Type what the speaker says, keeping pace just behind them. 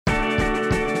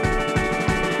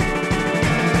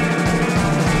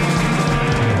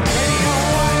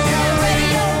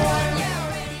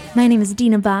My name is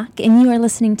Dina Bach, and you are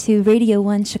listening to Radio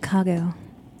 1 Chicago.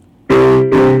 Well,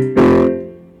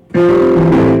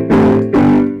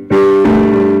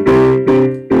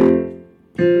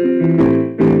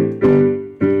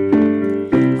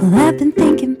 I've been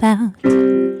thinking about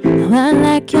how I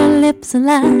like your lips a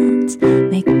lot,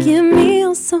 making me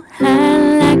feel so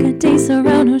high like a Di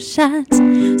Serono shot.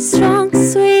 Strong,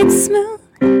 sweet, smooth,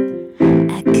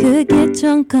 I could get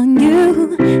drunk on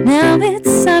you. Now it's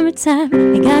summertime,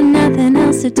 you got nothing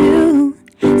else to do.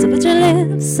 So put your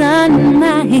lips on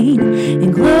mine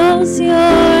and close your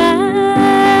eyes.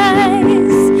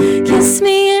 Kiss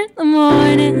me in the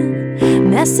morning,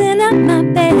 messing up my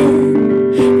bed.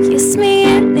 Kiss me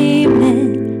in the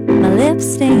evening, my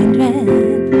lips stained red.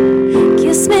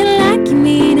 Kiss me like you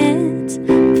mean it,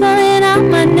 pulling out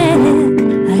my neck.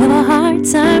 I have a hard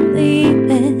time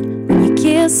leaving when you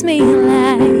kiss me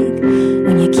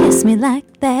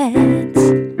like that.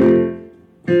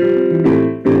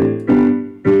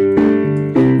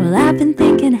 Well, I've been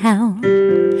thinking how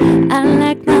I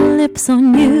like my lips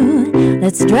on you.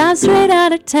 Let's drive straight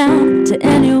out of town to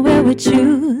anywhere we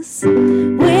choose.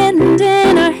 Wind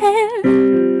in our hair,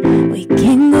 we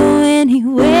can go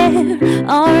anywhere.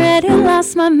 Already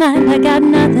lost my mind, I got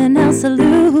nothing else to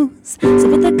lose. So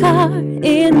put the car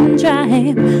in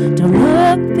drive, don't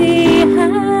look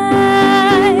behind.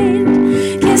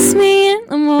 Kiss me in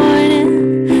the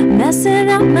morning, messing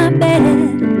up my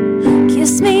bed.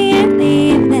 Kiss me in the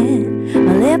evening,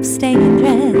 my lips stained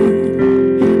red.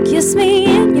 Kiss me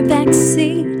in your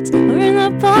backseat or in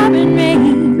the pouring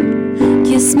rain.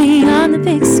 Kiss me on the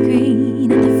big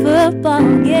screen at the football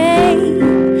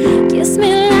game. Kiss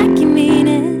me like you mean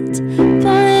it,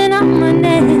 pulling out my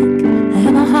neck. I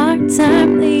have a hard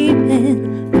time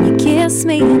leaving when you kiss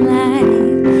me like that.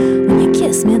 When you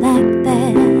kiss me like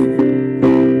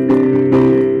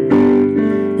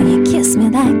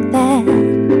that.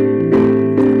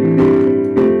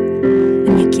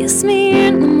 When you kiss me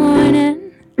in the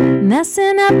morning,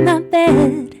 messing up my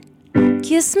bed.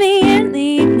 Kiss me in the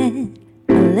evening,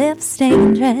 my lips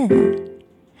stained red.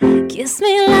 Kiss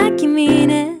me like you mean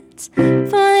it,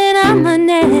 pulling out my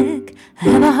neck. I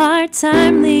have a hard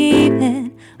time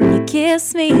leaving when you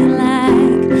kiss me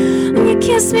like that. When you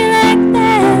kiss me like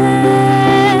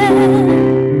that.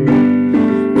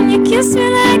 When you kiss me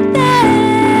like that.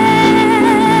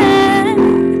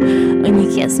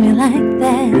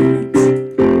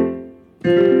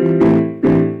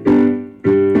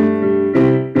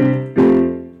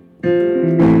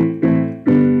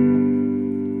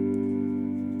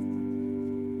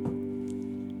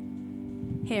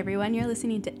 Hey everyone, you're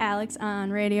listening to Alex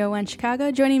on Radio 1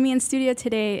 Chicago. Joining me in studio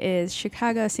today is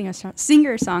Chicago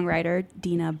singer-songwriter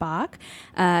Dina Bach,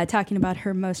 talking about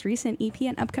her most recent EP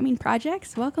and upcoming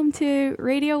projects. Welcome to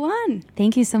Radio 1.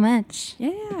 Thank you so much.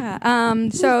 Yeah.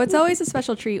 So it's always a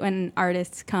special treat when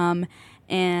artists come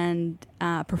and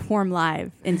perform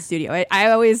live in studio.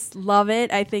 I always love it.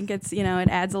 I think it's, it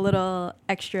adds a little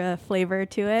extra flavor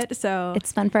to it. So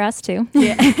it's fun for us too.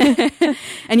 Yeah.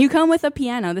 And you come with a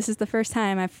piano. This is the first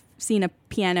time I've seen a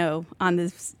piano on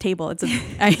this table.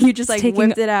 You just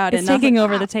whipped it out. It's taking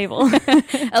over the table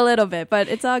a little bit, but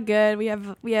it's all good. We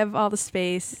have all the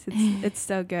space. It's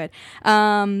so good.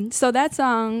 So that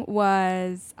song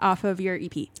was off of your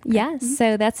EP. Yes. Mm-hmm.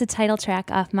 So that's the title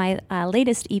track off my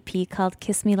latest EP called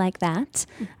Kiss Me Like That,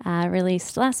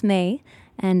 released last May.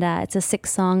 And it's a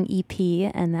 6-song EP,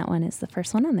 and that one is the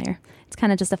first one on there. It's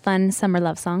kind of just a fun summer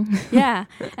love song. Yeah,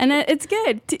 and it's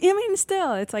good.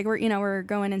 Still, it's like we're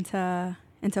going into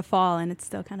fall, and it's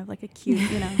still kind of like a cute,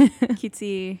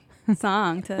 cutesy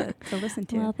song to listen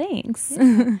to. Well, thanks.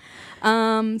 Yeah.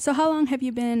 So how long have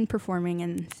you been performing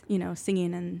and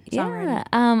singing and songwriting?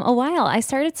 Yeah, a while. I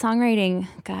started songwriting,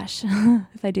 gosh,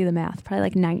 if I do the math, probably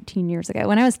like 19 years ago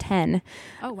when I was 10.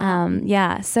 Oh wow.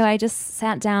 Yeah, so I just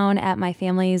sat down at my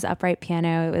family's upright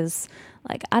piano. It was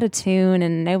like out of tune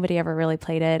and nobody ever really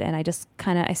played it, and I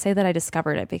say that I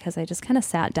discovered it because I just kind of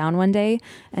sat down one day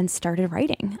and started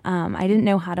writing. I didn't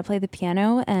know how to play the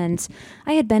piano, and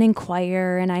I had been in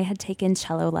choir and I had taken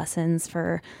cello lessons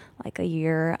for like a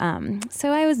year,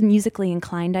 so I was musically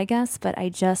inclined, I guess, but I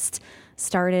just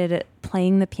started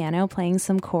playing the piano, playing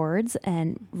some chords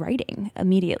and writing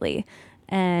immediately.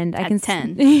 And I can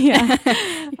 10. Yeah.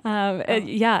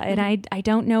 And I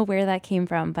don't know where that came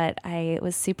from, but I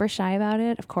was super shy about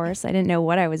it. Of course, I didn't know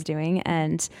what I was doing,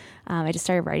 and I just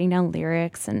started writing down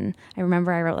lyrics. And I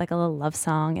remember I wrote like a little love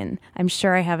song, and I'm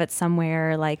sure I have it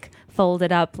somewhere like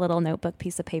folded up little notebook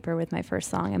piece of paper with my first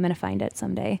song. I'm going to find it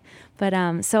someday.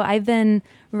 But so I've been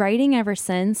writing ever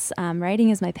since. Writing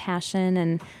is my passion,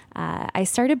 and I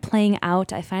started playing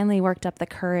out. I finally worked up the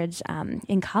courage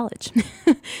in college.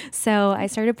 So I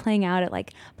started playing out at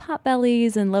like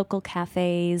Potbellies and local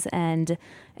cafes, and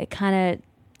it kind of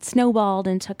snowballed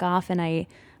and took off, and I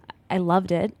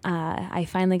loved it. I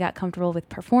finally got comfortable with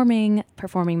performing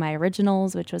my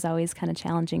originals, which was always kind of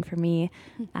challenging for me.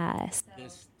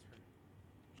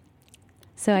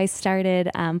 So I started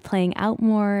playing out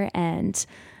more and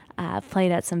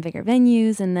played at some bigger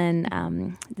venues. And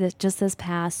then just this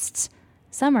past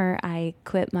summer, I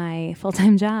quit my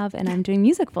full-time job and I'm doing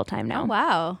music full-time now. Oh,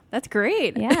 wow. That's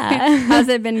great. Yeah. How's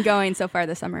it been going so far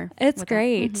this summer? It's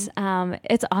great. Mm-hmm.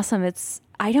 It's awesome.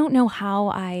 I don't know how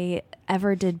I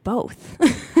ever did both.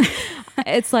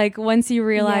 It's like once you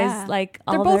realize like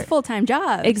they're both full-time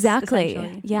jobs.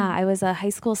 Exactly. Yeah. I was a high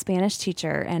school Spanish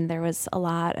teacher, and there was a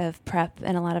lot of prep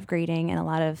and a lot of grading and a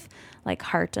lot of like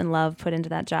heart and love put into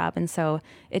that job. And so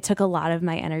it took a lot of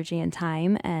my energy and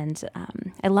time, and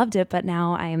I loved it. But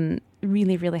now I'm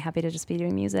really, really happy to just be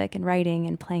doing music and writing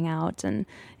and playing out, and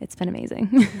it's been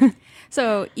amazing.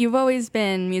 So you've always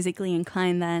been musically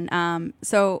inclined then.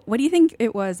 So what do you think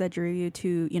it was that drew you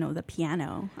to, the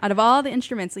piano? Out of all the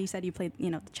instruments, you said you played,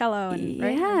 the cello. And,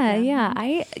 right?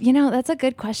 Yeah. That's a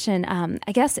good question.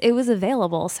 I guess it was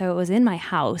available, so it was in my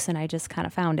house, and I just kind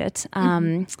of found it.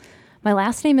 My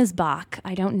last name is Bach.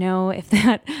 I don't know if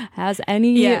that has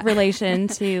any relation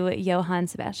to Johann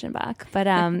Sebastian Bach, but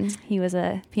he was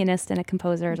a pianist and a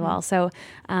composer as well. So,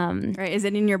 right, is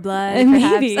it in your blood?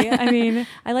 Maybe. I mean,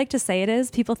 I like to say it is.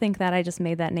 People think that I just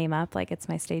made that name up, like it's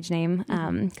my stage name,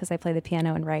 because I play the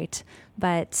piano and write.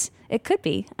 But it could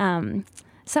be.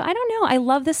 So I don't know. I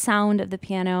love the sound of the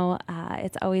piano.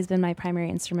 It's always been my primary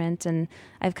instrument, and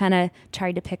I've kind of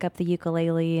tried to pick up the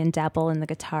ukulele and dabble in the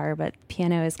guitar, but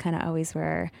piano is kind of always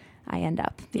where I end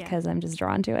up because I'm just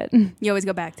drawn to it. You always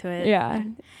go back to it. Yeah.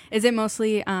 Is it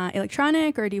mostly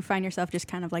electronic, or do you find yourself just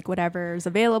kind of like whatever's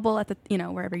available at the,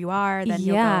 wherever you are? Then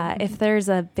you'll go? If there's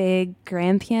a big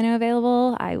grand piano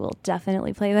available, I will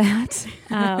definitely play that.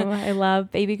 I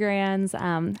love baby grands.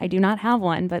 I do not have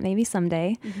one, but maybe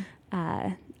someday.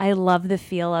 I love the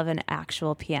feel of an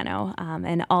actual piano,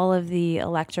 and all of the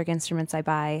electric instruments I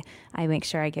buy, I make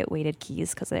sure I get weighted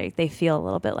keys because they feel a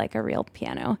little bit like a real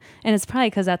piano. And it's probably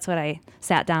because that's what I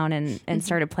sat down and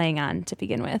started playing on to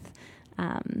begin with.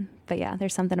 But yeah,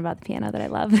 there's something about the piano that I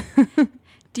love.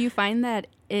 Do you find that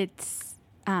it's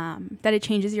that it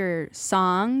changes your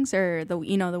songs, or the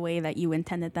way that you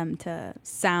intended them to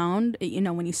sound?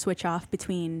 When you switch off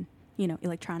between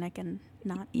electronic and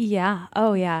not? Yeah.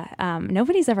 Oh, yeah.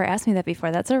 Nobody's ever asked me that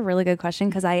before. That's a really good question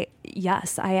because I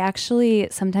actually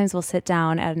sometimes will sit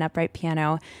down at an upright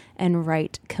piano and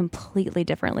write completely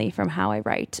differently from how I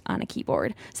write on a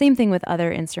keyboard. Same thing with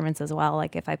other instruments as well.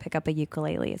 Like if I pick up a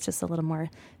ukulele, it's just a little more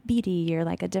beady or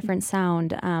like a different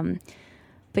sound.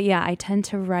 But yeah, I tend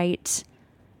to write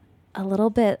a little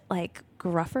bit like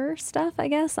gruffer stuff, I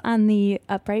guess, on the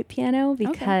upright piano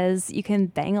because you can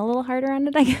bang a little harder on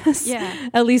it, I guess. Yeah.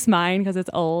 At least mine, because it's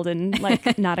old and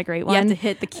like not a great one. You have to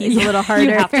hit the keys a little harder.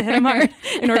 You have to hit them hard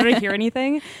in order to hear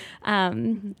anything.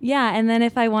 And then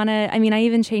if I want to, I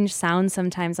even change sounds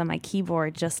sometimes on my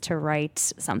keyboard just to write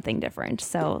something different.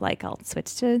 So like I'll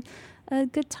switch to a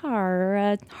guitar or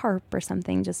a harp or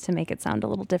something just to make it sound a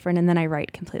little different. And then I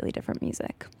write completely different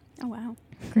music. Oh, wow.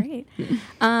 Great.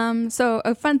 So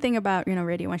a fun thing about,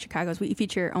 Radio 1 Chicago is we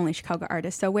feature only Chicago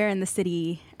artists. So where in the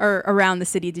city or around the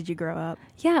city did you grow up?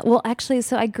 Yeah, well, actually,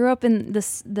 so I grew up in the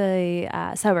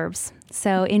suburbs.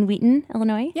 So in Wheaton,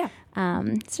 Illinois. Yeah.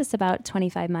 It's just about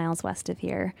 25 miles west of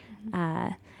here.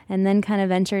 And then kind of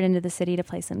ventured into the city to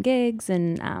play some gigs.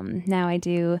 And now I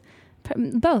do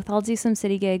both. I'll do some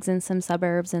city gigs in some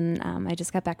suburbs, and I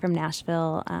just got back from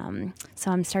Nashville, so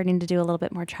I'm starting to do a little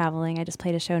bit more traveling. I just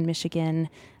played a show in Michigan,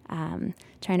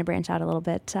 trying to branch out a little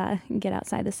bit, and get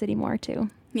outside the city more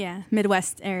too. Yeah,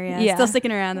 Midwest area. Yeah. Still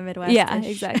sticking around the Midwest. Yeah,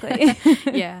 exactly.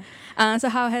 Yeah. So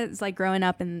how has like growing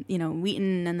up in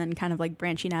Wheaton and then kind of like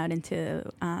branching out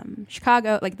into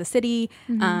Chicago, like the city,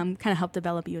 kind of helped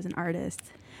develop you as an artist?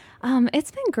 It's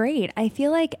been great. I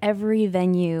feel like every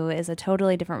venue is a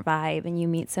totally different vibe and you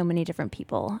meet so many different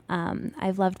people.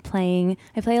 I've loved playing.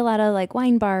 I play a lot of like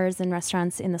wine bars and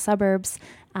restaurants in the suburbs.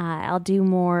 I'll do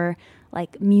more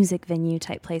like music venue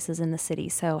type places in the city.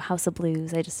 So House of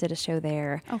Blues, I just did a show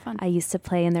there. Oh, fun. I used to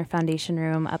play in their foundation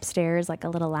room upstairs, like a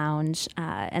little lounge.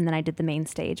 And then I did the main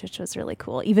stage, which was really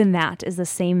cool. Even that is the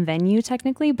same venue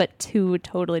technically, but two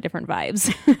totally different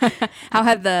vibes. How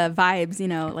have the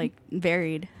vibes, like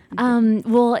varied?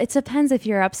 Well, it depends if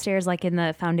you're upstairs, like in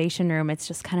the foundation room, it's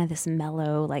just kind of this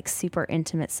mellow, like super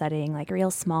intimate setting, like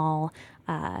real small,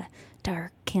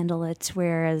 dark candlelit,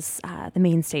 whereas the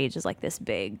main stage is like this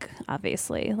big,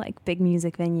 obviously, like big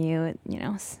music venue. It,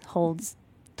 holds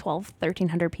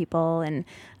 1,300 people, and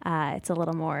it's a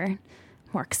little more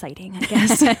exciting, I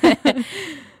guess.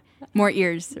 More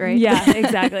ears, right? Yeah,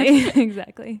 exactly.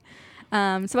 Exactly.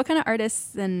 So what kind of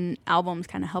artists and albums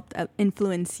kind of helped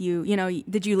influence you?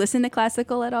 Did you listen to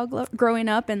classical at all growing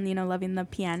up and, loving the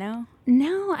piano?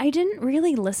 No, I didn't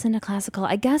really listen to classical.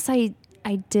 I guess I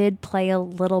did play a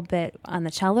little bit on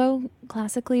the cello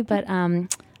classically, but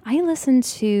I listened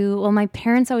to, my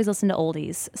parents always listened to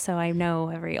oldies, so I know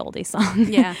every oldie song.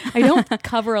 Yeah. I don't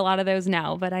cover a lot of those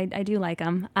now, but I do like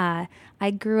them.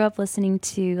 I grew up listening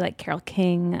to like Carole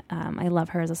King. I love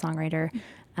her as a songwriter.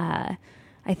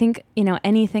 I think,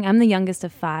 anything, I'm the youngest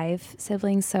of 5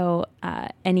 siblings, so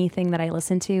anything that I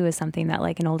listen to is something that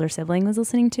like an older sibling was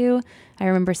listening to. I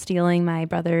remember stealing my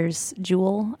brother''s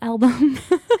Jewel album.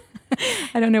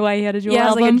 I don't know why he had a Jewel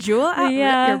album. Like a Jewel album?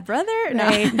 Yeah. Your brother? No.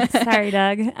 Right. Sorry,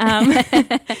 Doug.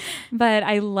 But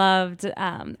I loved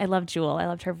Jewel. I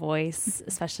loved her voice,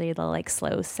 especially the like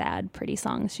slow, sad, pretty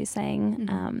songs she sang.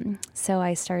 Mm-hmm. So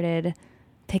I started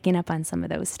picking up on some of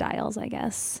those styles, I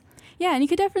guess. Yeah, and you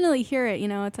could definitely hear it.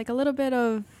 It's like a little bit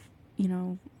of,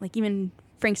 like even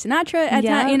Frank Sinatra at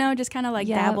times, just kind of like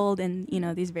dabbled in,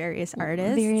 these various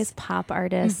artists. Various pop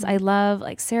artists. I love,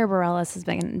 like, Sarah Bareilles has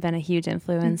been a huge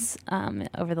influence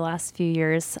over the last few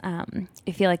years. I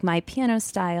feel like my piano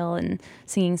style and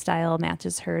singing style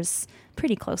matches hers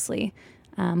pretty closely.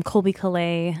 Colby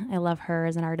Calais, I love her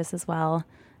as an artist as well.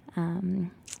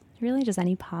 Really just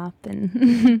any pop,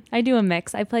 and I do a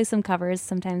mix. I play some covers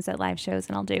sometimes at live shows,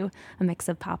 and I'll do a mix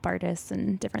of pop artists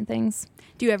and different things.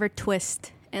 Do you ever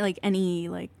twist like any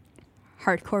like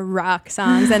hardcore rock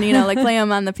songs and like play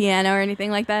them on the piano or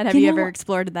anything like that? Have you ever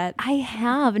explored that? I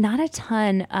have, not a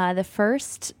ton. The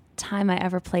first time I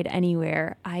ever played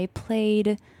anywhere,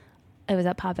 it was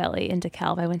at Pop Belly in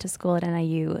DeKalb. I went to school at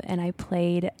NIU, and I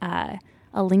played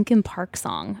a Linkin Park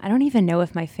song. I don't even know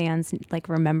if my fans like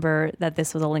remember that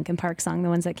this was a Linkin Park song, the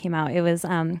ones that came out. It was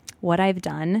What I've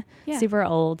Done, super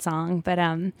old song, but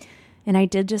and I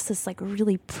did just this like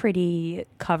really pretty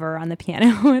cover on the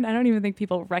piano, and I don't even think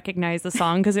people recognize the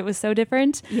song because it was so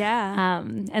different. Yeah.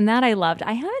 And that I loved.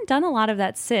 I haven't done a lot of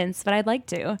that since, but I'd like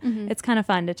to. Mm-hmm. It's kind of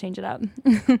fun to change it up.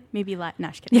 Maybe no,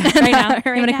 just kidding. Yeah, right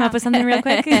now. You want to come up with something real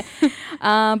quick?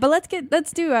 But let's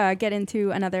get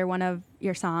into another one of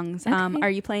your songs. Okay.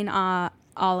 Are you playing all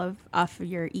off of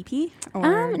your EP? Or?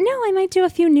 No, I might do a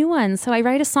few new ones. So I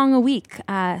write a song a week.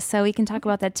 So we can talk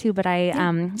about that too. But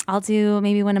I'll do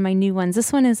maybe one of my new ones.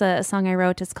 This one is a song I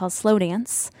wrote. It's called Slow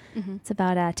Dance. Mm-hmm. It's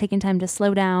about taking time to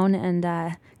slow down and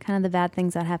kind of the bad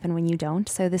things that happen when you don't.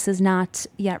 So this is not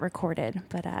yet recorded,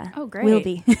 but great. Will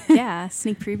be. Yeah,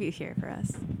 sneak preview here for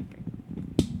us.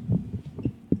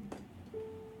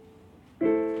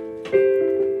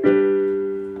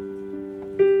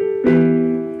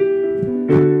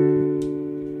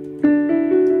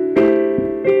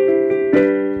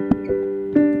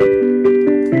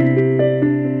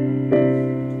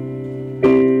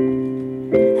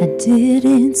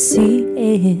 Didn't see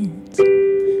it,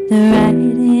 the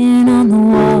writing on the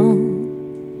wall,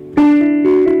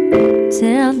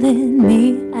 telling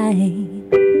me I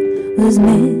was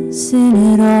missing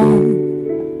it all.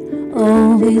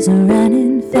 Always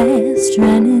running fast,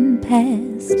 running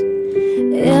past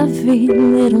every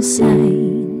little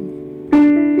sign.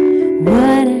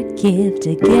 What I'd give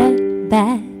to get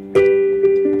back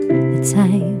the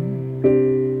time.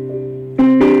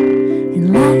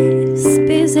 In life's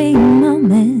busy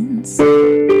moments, I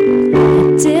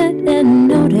didn't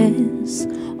notice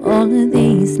all of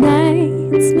these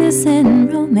nights missing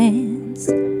romance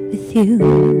with you.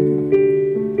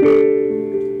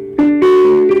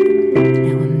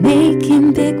 Now I'm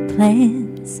making big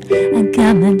plans. I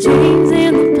got my dreams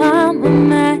in the palm of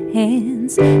my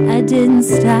hands. I didn't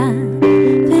stop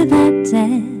for that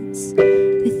dance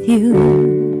with you.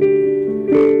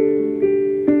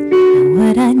 Now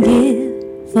what I'd give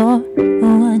for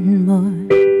one more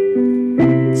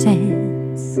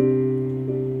chance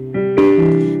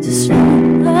to slow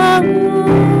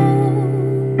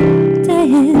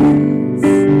dance,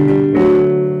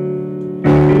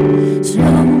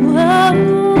 slow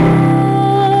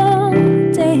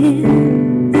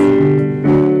dance.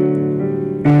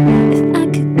 If I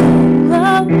could go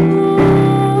back,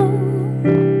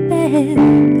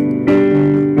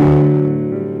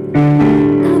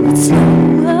 I would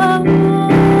slow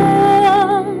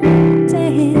dance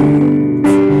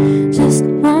just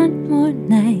one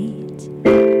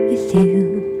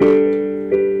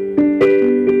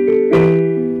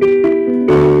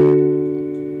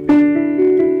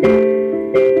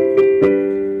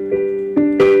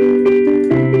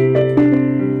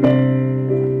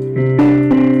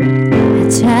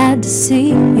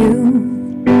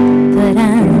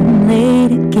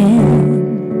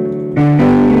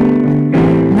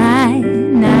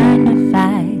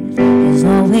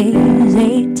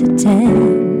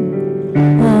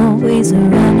was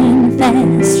running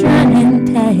fast, running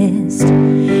past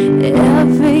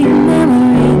every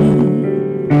memory.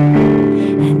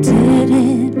 I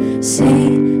didn't see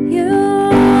you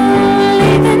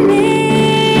leaving me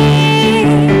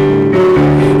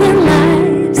in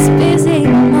life's busy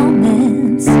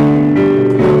moments. I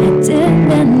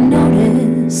didn't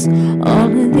notice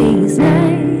all of these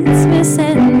nights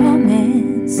missing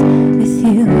moments with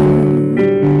you.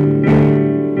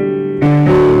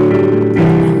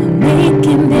 Now I'm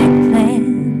making big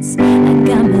plans. I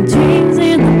got my dreams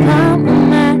in the palm of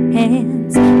my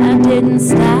hands. I didn't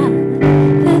stop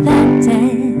for that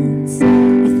dance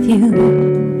with you.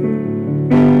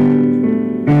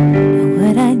 Now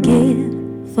what I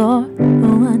give for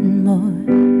one more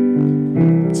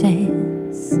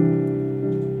chance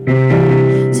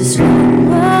to slow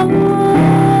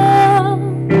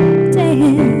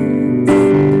dance,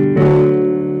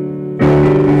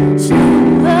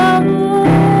 slow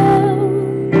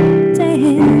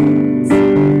dance.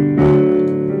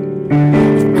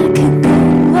 If I could go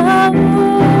back,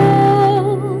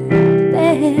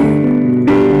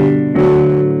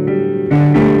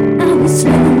 I would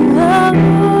slow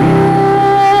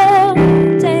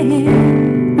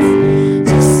dance.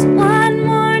 Just one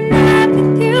more night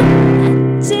with you. I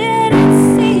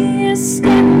didn't see you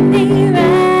stare me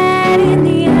right in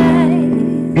the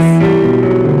eyes.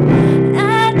 I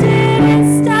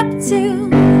didn't stop to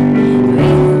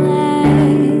realize.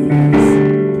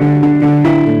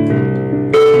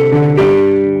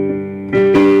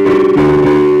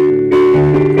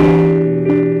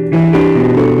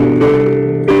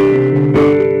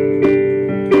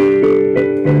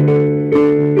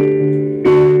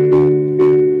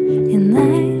 In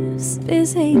life's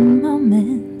busy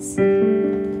moments, I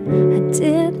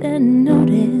didn't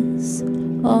notice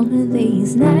all of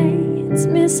these nights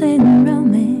missing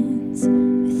romance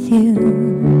with you.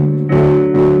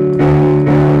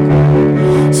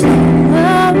 Slow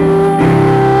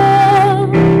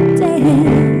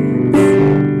dance,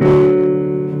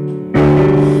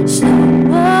 slow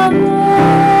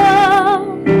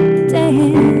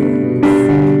dance.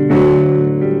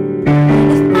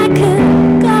 If I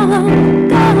could go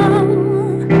back,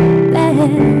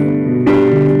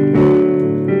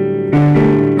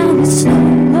 I would slow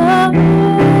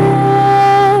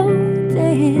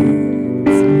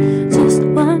dance. Just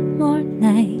one more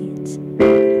night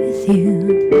with you.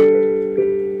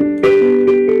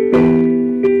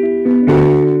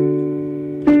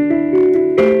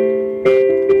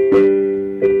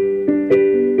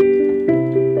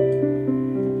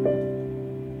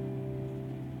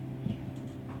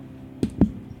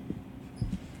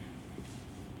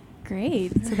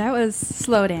 Great. So that was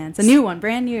Slow Dance, a new one,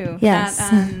 brand new. Yes.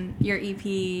 Not, your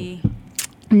EP.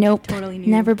 Nope, Totally new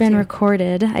never been too.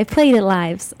 recorded. I played it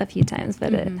live a few times,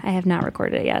 but Mhm. I have not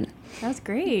recorded it yet. That was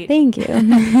great. Thank you.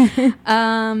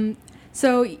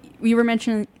 So we were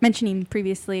mentioning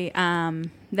previously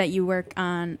that you work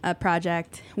on a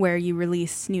project where you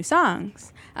release new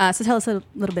songs. So tell us a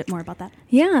little bit more about that.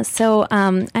 Yeah, so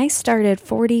I started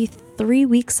 43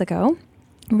 weeks ago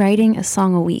writing a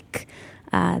song a week.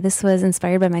 This was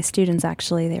inspired by my students,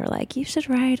 actually. They were like, you should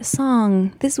write a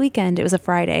song this weekend. It was a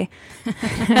Friday.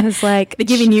 I was like... They're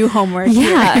giving you homework.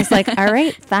 Yeah, I was like, all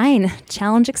right, fine.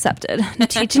 Challenge accepted. I'm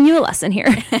teaching you a lesson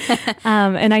here.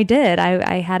 And I did.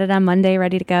 I had it on Monday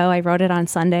ready to go. I wrote it on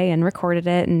Sunday and recorded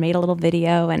it and made a little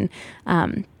video. And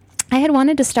I had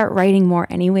wanted to start writing more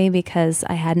anyway because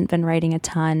I hadn't been writing a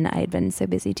ton. I had been so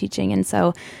busy teaching. And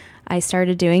so I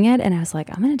started doing it and I was like,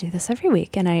 I'm going to do this every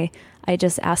week. And I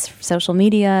just asked for social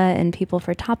media and people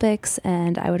for topics,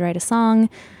 and I would write a song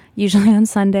usually on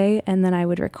Sunday, and then I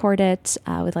would record it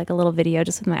with like a little video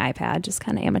just with my iPad, just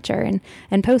kind of amateur,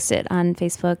 and post it on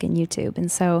Facebook and YouTube.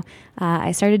 And so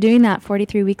I started doing that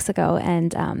 43 weeks ago,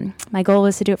 and my goal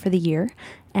was to do it for the year,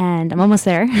 and I'm almost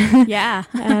there. Yeah.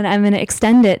 And I'm going to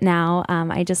extend it now.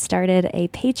 I just started a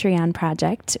Patreon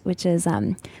project, which is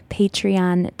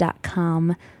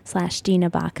patreon.com/Dina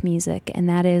Bach Music. And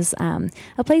that is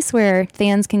a place where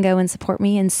fans can go and support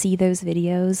me and see those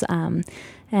videos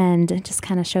and just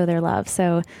kind of show their love.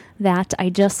 So that I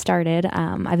just started.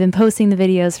 I've been posting the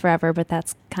videos forever, but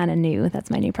that's kind of new. That's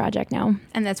my new project now.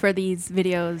 And that's where these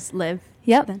videos live.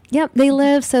 Yep. then? Yep. They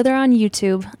live. So they're on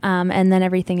YouTube. And then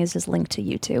everything is just linked to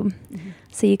YouTube. Mm-hmm.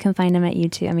 So you can find them at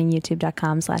YouTube. I mean,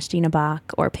 youtube.com/Dina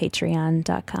Bach or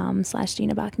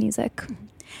patreon.com/Dina Bach Music.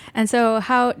 And so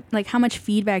how much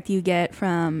feedback do you get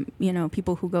from,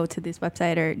 people who go to this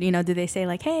website, or, do they say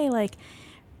like, hey, like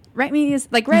write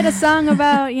a song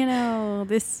about,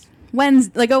 this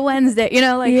Wednesday, like a Wednesday,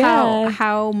 Yeah.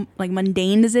 how like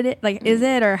mundane is it,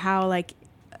 or how like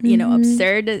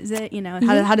absurd is it?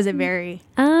 How does it vary?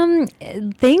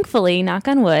 Thankfully, knock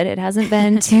on wood, it hasn't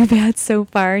been too bad so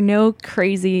far. No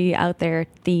crazy out there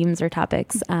themes or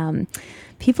topics.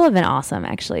 People have been awesome,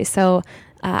 actually. So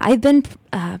I've been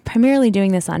primarily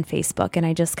doing this on Facebook, and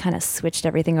I just kind of switched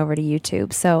everything over to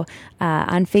YouTube. So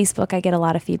on Facebook, I get a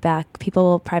lot of feedback. People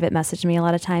will private message me a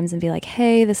lot of times and be like,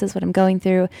 hey, this is what I'm going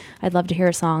through. I'd love to hear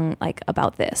a song like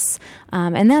about this.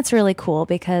 And that's really cool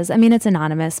because, it's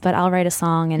anonymous, but I'll write a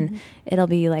song and it'll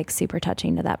be like super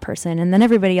touching to that person. And then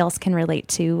everybody else can relate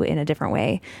to in a different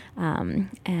way.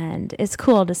 And it's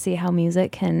cool to see how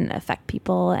music can affect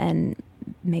people and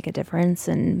make a difference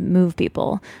and move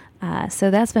people. So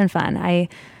that's been fun.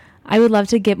 I would love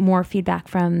to get more feedback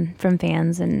from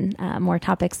fans and more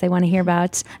topics they want to hear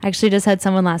about. I actually just had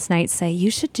someone last night say, you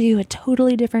should do a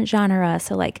totally different genre.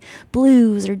 So like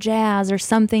blues or jazz or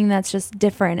something that's just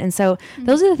different. And so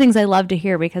those are the things I love to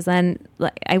hear because then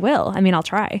I will. I'll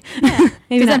try. Yeah.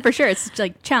 Because then for sure it's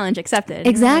like challenge accepted.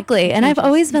 Exactly. And I've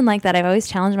always been like that. I've always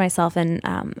challenged myself and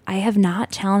I have not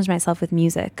challenged myself with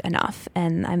music enough.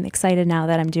 And I'm excited now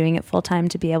that I'm doing it full time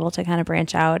to be able to kind of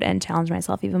branch out and challenge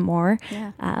myself even more.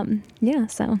 Yeah.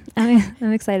 So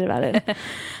I'm excited about it.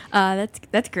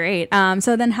 That's great.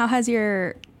 So then how has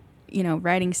your,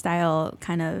 writing style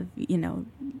kind of,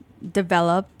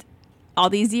 developed all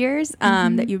these years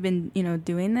that you've been,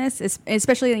 doing this,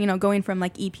 especially, going from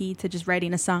like EP to just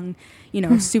writing a song,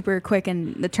 super quick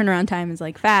and the turnaround time is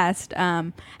like fast.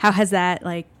 How has that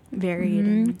like varied?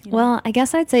 And, Well, I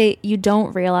guess I'd say you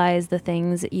don't realize the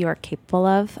things you are capable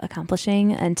of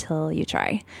accomplishing until you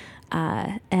try.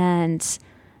 And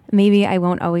maybe I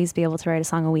won't always be able to write a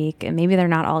song a week, and maybe they're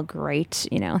not all great.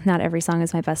 Not every song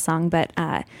is my best song, but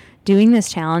doing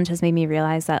this challenge has made me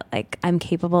realize that like I'm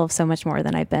capable of so much more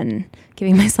than I've been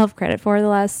giving myself credit for the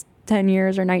last 10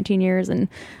 years or 19 years. And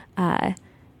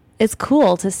it's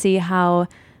cool to see how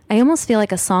I almost feel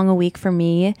like a song a week for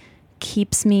me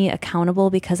keeps me accountable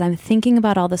because I'm thinking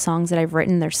about all the songs that I've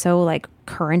written. They're so like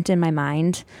current in my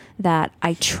mind that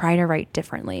I try to write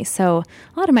differently. So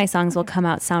a lot of my songs will come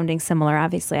out sounding similar.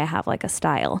 Obviously I have like a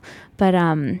style, but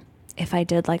if I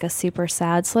did like a super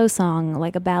sad, slow song,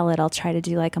 like a ballad, I'll try to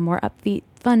do like a more upbeat,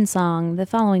 fun song the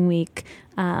following week,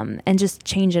 and just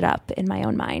change it up in my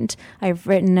own mind. I've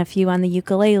written a few on the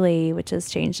ukulele, which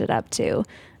has changed it up too.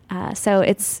 So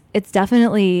it's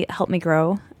definitely helped me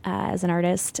grow as an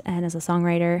artist and as a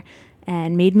songwriter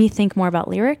and made me think more about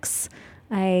lyrics.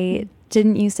 I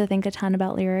didn't used to think a ton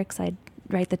about lyrics. I'd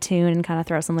write the tune and kind of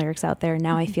throw some lyrics out there.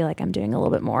 Now I feel like I'm doing a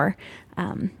little bit more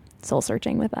soul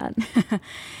searching with that.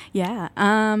 Yeah.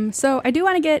 So I do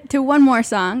want to get to one more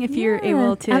song if you're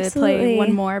able to play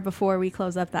one more before we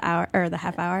close up the hour or the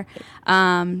half hour.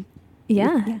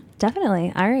 Yeah,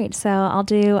 definitely. All right. So I'll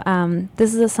do,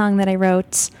 this is a song that I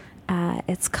wrote.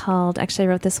 It's called, actually I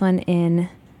wrote this one in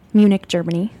Munich,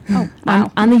 Germany. Oh,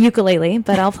 wow. on the ukulele,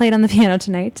 but I'll play it on the piano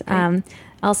tonight.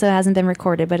 Also hasn't been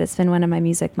recorded, but it's been one of my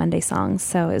Music Monday songs.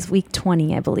 So it's week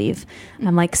 20, I believe.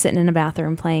 I'm like sitting in a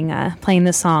bathroom playing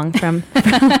this song from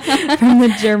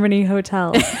the Germany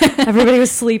hotel. Everybody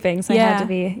was sleeping, so I had to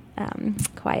be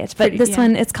quiet. But this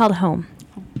one, it's called Home.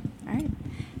 All right.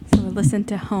 So we'll listen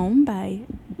to Home by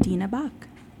Dina Bach.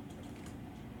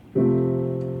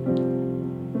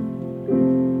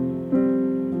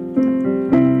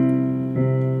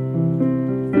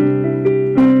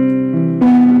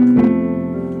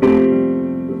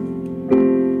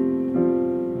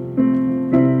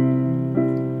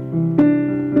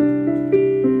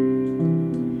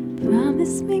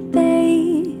 Promise me,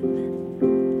 babe,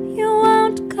 you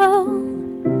won't go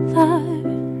far.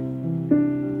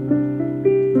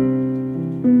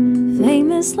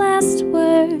 Famous last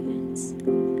words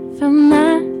from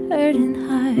my hurting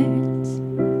heart.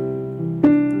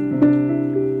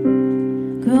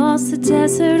 Across the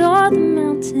desert or the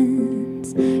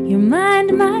mountains, your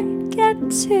mind might get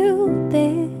too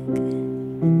big.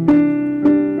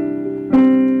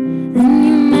 Then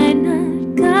you might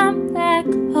not come back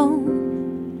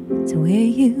home to where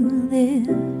you live.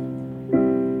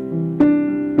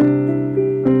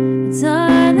 It's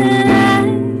all that I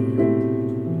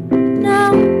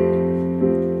know,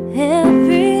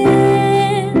 every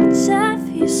inch of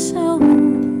your soul.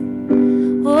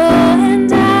 Oh,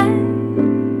 and I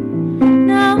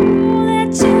know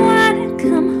that you wanna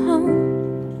come home.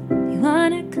 You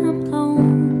wanna come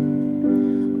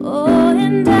home. Oh,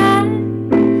 and I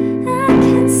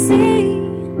can see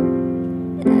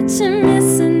that you're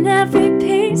missing every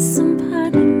piece and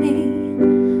part of me.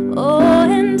 Oh,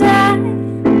 and I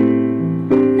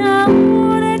know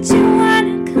that you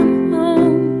wanna come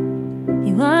home.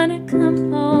 You wanna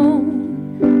come home.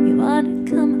 You wanna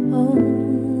come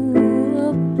home.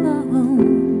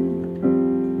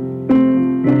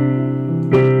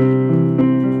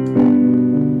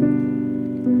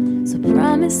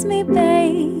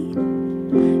 afraid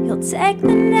you'll take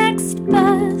the next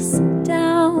bus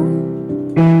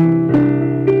down.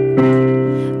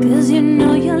 'Cause you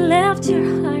know you left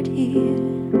your heart here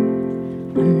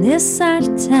on this side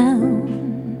of town.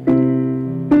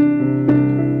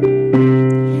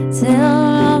 Tell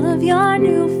all of your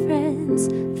new friends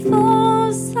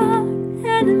foes are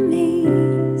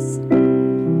enemies.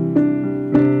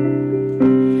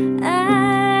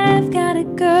 I've got a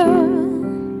girl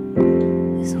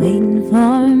who's waiting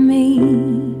for me.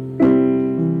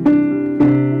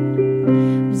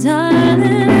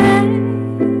 Darling, I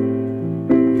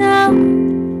know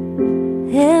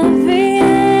every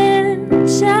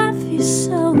inch of your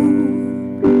soul.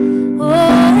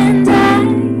 Oh, and I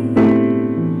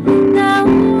know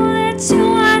that you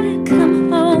wanna come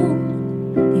home.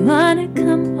 You wanna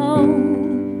come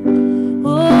home.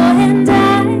 Oh, and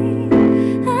I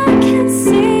can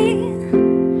see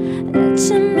that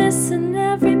you're missing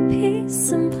every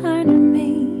piece and part of me.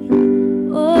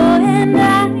 Oh, and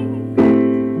I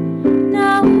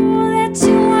know that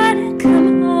you wanna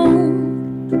come home.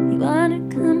 You wanna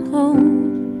come home.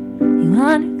 You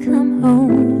wanna come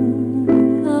home.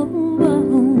 Oh, oh.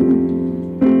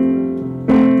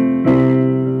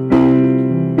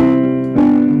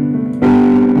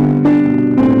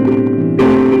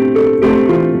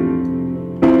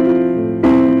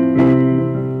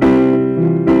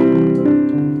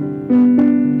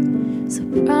 So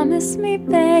promise me,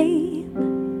 babe,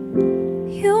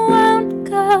 you won't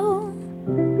go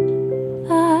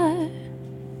far.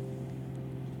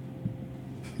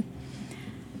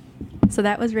 So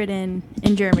that was written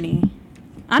in Germany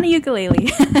on a ukulele.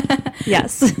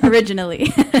 Yes.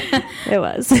 Originally. It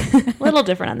was a little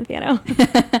different on the piano.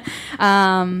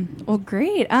 Well,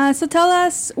 great. So tell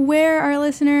us where our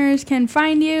listeners can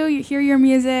find you, hear your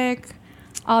music,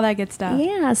 all that good stuff.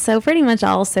 Yeah, so pretty much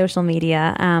all social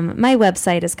media. My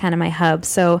website is kind of my hub,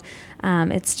 so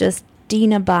it's just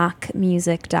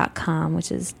dinabachmusic.com,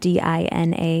 which is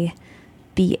DINABACH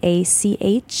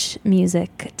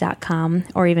music.com,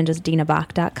 or even just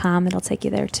dinabach.com. It'll take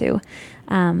you there too.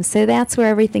 So that's where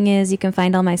everything is. You can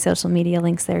find all my social media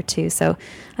links there too. So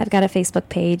I've got a Facebook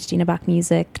page, Dina Bach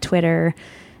Music, Twitter,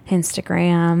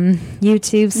 Instagram,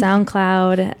 YouTube,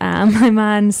 SoundCloud. I'm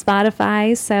on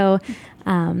Spotify. So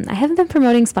I haven't been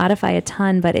promoting Spotify a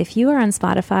ton, but if you are on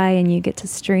Spotify and you get to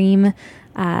stream,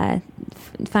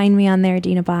 find me on there,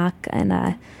 Dina Bach,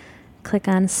 and click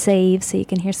on save so you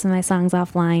can hear some of my songs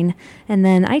offline, and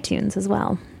then iTunes as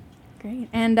well. Great.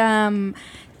 And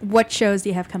what shows do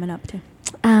you have coming up too?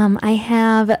 I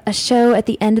have a show at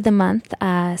the end of the month,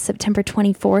 September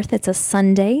 24th. It's a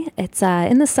Sunday. It's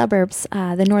in the suburbs,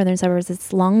 the northern suburbs.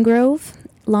 It's Long Grove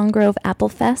Apple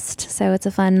Fest. So it's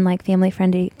a fun, like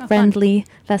family-friendly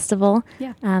festival.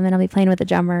 Yeah. And I'll be playing with a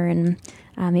drummer and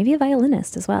maybe a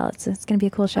violinist as well. It's going to be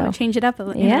a cool show. Change it up a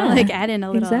little. Yeah. Like add in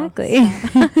a little. Exactly.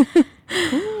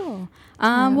 Cool.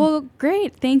 Well,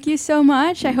 great. Thank you so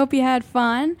much. I hope you had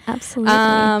fun. Absolutely.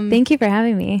 Thank you for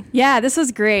having me. Yeah, this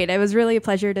was great. It was really a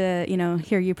pleasure to,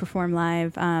 hear you perform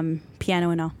live, piano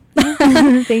and all.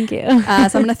 Thank you. So I'm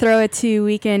going to throw it to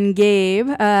Weekend Gabe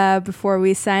before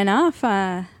we sign off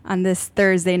on this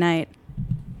Thursday night.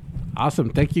 Awesome.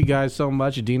 Thank you guys so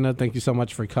much. Dina, thank you so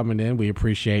much for coming in. We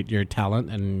appreciate your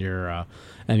talent and your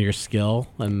skill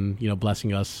and,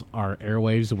 blessing us our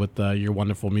airwaves with your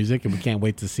wonderful music. And we can't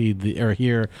wait to see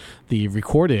hear the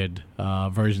recorded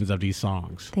versions of these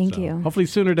songs. Thank you. Hopefully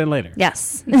sooner than later.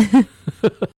 Yes.